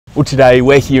Well, today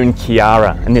we're here in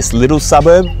Kiara, and this little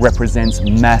suburb represents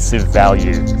massive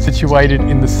value. Situated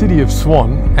in the city of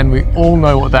Swan, and we all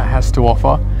know what that has to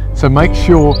offer, so make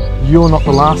sure you're not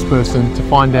the last person to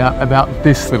find out about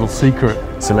this little secret.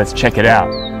 So let's check it out.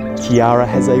 Kiara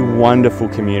has a wonderful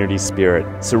community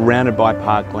spirit, surrounded by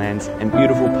parklands and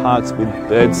beautiful parks with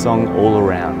birdsong all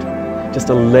around. Just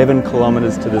 11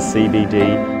 kilometres to the CBD,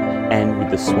 and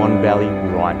with the Swan Valley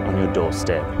right on your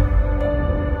doorstep.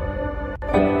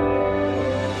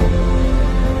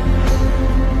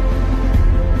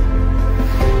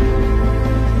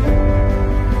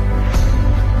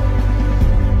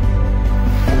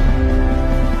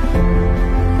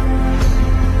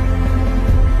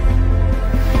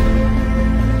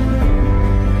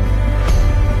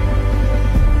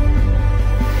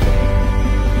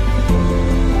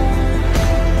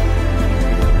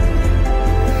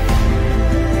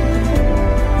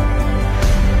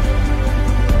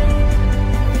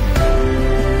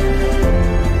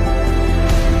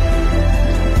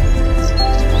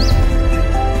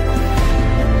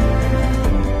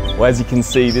 Well, as you can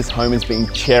see, this home is being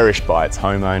cherished by its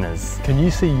homeowners. Can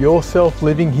you see yourself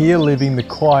living here, living the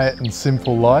quiet and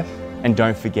simple life? And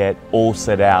don't forget, all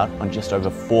set out on just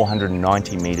over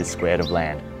 490 metres squared of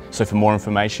land. So for more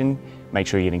information, make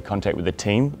sure you get in contact with the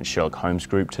team at Sherlock Homes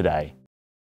Group today.